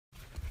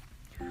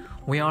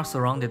We are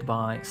surrounded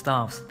by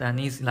stuff that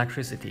needs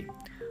electricity,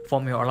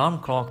 from your alarm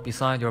clock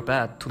beside your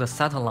bed to the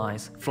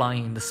satellites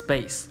flying in the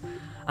space.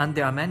 And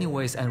there are many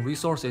ways and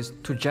resources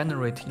to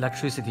generate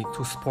electricity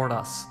to support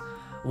us.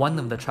 One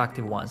of the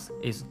attractive ones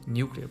is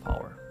nuclear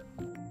power.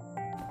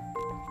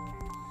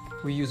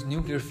 We use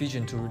nuclear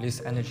fission to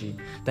release energy,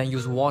 then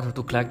use water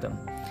to collect them.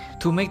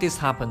 To make this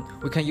happen,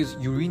 we can use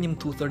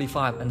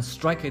uranium-235 and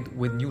strike it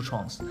with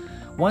neutrons.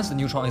 Once the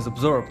neutron is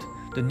absorbed,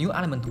 the new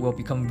element will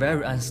become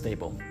very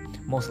unstable.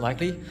 Most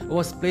likely, it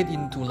will split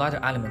into lighter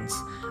elements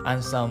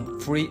and some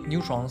free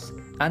neutrons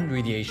and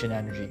radiation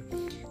energy.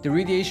 The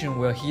radiation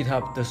will heat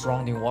up the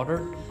surrounding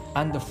water,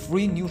 and the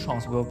free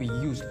neutrons will be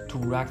used to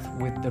react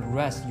with the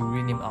rest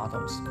uranium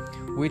atoms,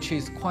 which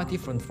is quite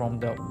different from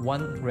the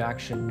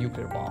one-reaction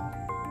nuclear bomb.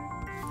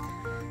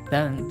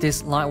 Then,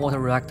 this light water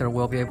reactor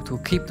will be able to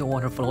keep the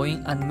water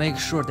flowing and make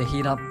sure the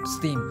heat up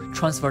steam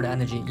transfer the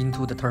energy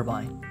into the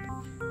turbine.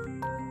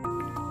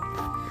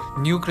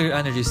 Nuclear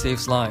energy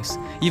saves lives.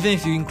 Even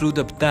if you include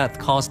the death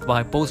caused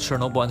by both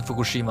Chernobyl and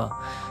Fukushima,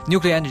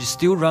 nuclear energy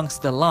still ranks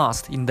the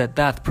last in the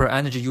death per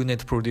energy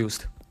unit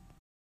produced.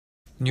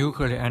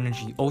 Nuclear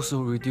energy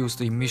also reduces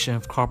the emission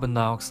of carbon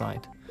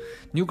dioxide.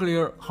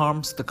 Nuclear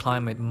harms the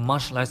climate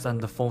much less than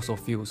the fossil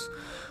fuels,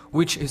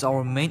 which is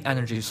our main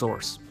energy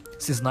source.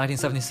 Since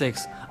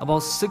 1976,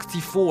 about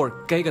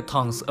 64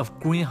 gigatons of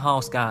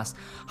greenhouse gas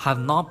have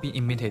not been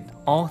emitted,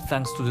 all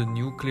thanks to the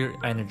nuclear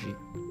energy.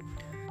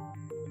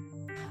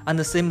 And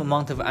the same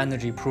amount of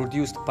energy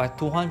produced by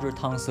 200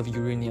 tons of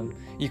uranium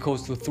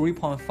equals to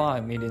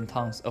 3.5 million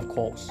tons of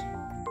coals.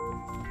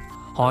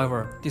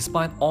 However,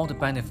 despite all the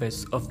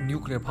benefits of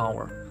nuclear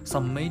power,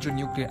 some major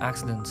nuclear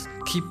accidents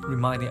keep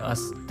reminding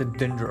us the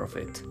danger of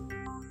it.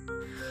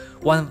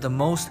 One of the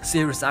most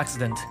serious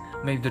accidents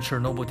may be the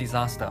Chernobyl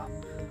disaster,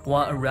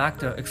 when a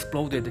reactor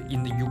exploded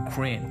in the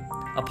Ukraine,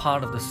 a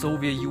part of the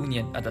Soviet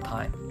Union at the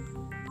time.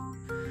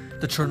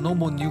 The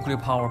Chernobyl nuclear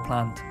power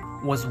plant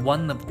was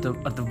one of the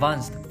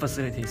advanced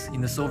facilities in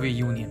the Soviet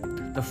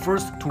Union. The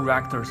first two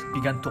reactors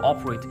began to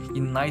operate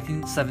in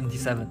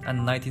 1977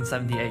 and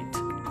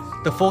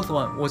 1978. The fourth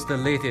one was the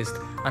latest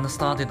and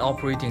started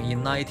operating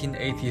in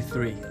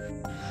 1983.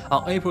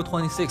 On April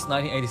 26,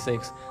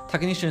 1986,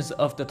 technicians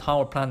of the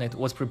tower plant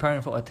was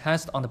preparing for a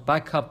test on the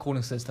backup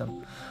cooling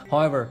system.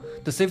 However,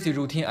 the safety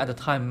routine at the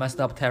time messed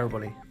up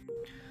terribly.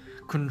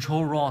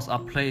 Control rods are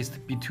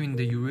placed between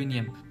the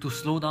uranium to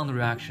slow down the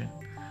reaction,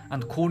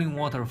 and cooling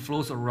water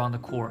flows around the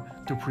core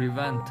to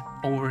prevent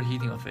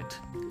overheating of it.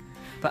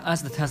 But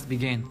as the test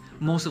began,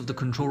 most of the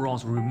control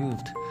rods were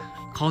removed,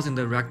 causing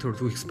the reactor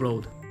to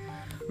explode,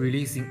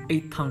 releasing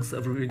 8 tons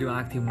of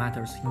radioactive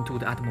matters into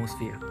the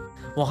atmosphere.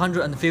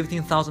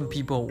 115,000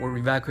 people were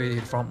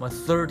evacuated from a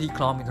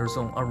 30-kilometer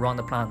zone around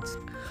the plant.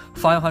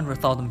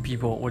 500,000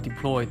 people were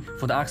deployed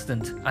for the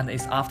accident and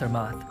its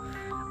aftermath,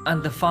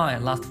 and the fire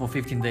lasted for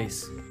 15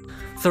 days.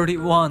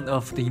 31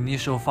 of the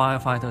initial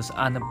firefighters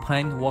and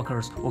plant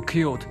workers were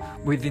killed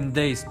within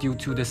days due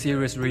to the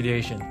serious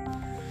radiation.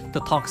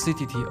 The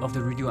toxicity of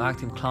the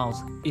radioactive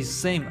clouds is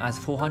same as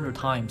 400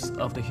 times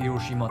of the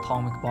Hiroshima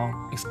atomic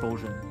bomb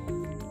explosion.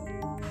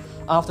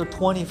 After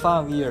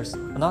 25 years,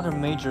 another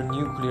major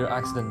nuclear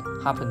accident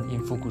happened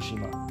in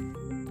Fukushima.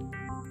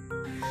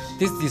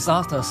 This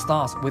disaster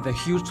starts with a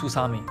huge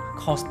tsunami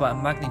caused by a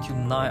magnitude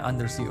 9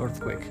 undersea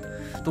earthquake.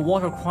 The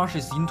water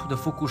crashes into the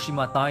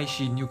Fukushima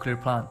Daiichi nuclear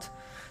plant.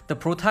 The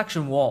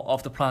protection wall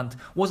of the plant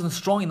wasn't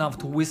strong enough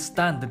to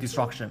withstand the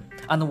destruction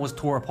and was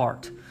torn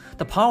apart.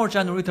 The power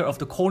generator of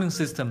the cooling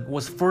system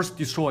was first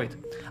destroyed,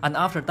 and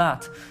after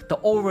that, the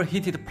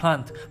overheated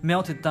plant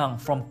melted down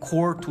from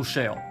core to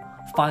shell.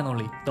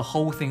 Finally, the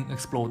whole thing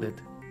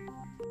exploded.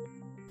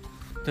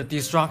 The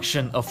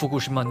destruction of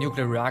Fukushima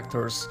nuclear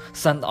reactors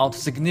sent out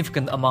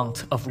significant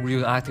amount of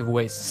radioactive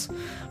wastes.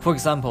 For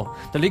example,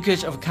 the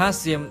leakage of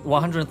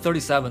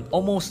Caesium-137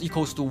 almost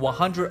equals to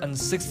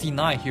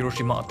 169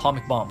 Hiroshima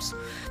atomic bombs.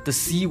 The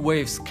sea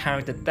waves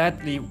carried the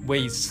deadly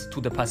wastes to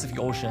the Pacific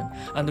Ocean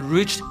and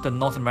reached the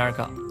North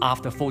America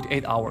after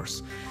 48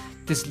 hours.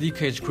 This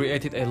leakage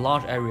created a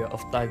large area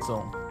of dead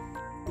zone.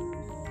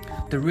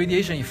 The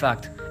radiation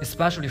effect,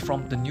 especially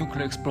from the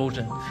nuclear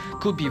explosion,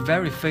 could be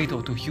very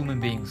fatal to human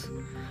beings.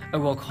 It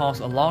will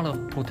cause a lot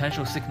of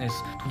potential sickness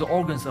to the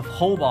organs of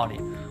whole body,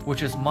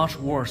 which is much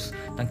worse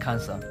than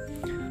cancer.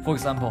 For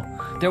example,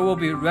 there will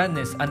be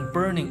redness and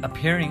burning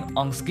appearing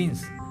on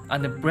skins,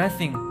 and the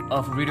breathing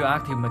of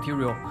radioactive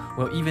material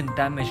will even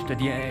damage the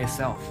DNA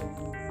itself.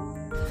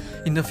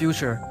 In the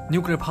future,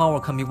 nuclear power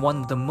can be one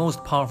of the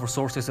most powerful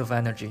sources of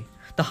energy.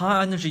 The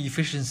high energy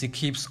efficiency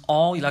keeps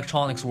all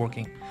electronics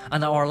working,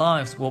 and our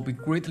lives will be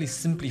greatly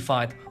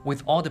simplified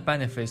with all the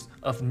benefits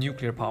of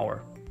nuclear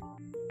power.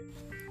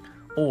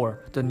 Or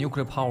the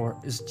nuclear power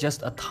is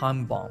just a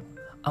time bomb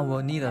and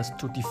will need us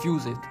to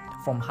defuse it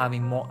from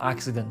having more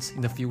accidents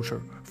in the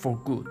future for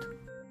good.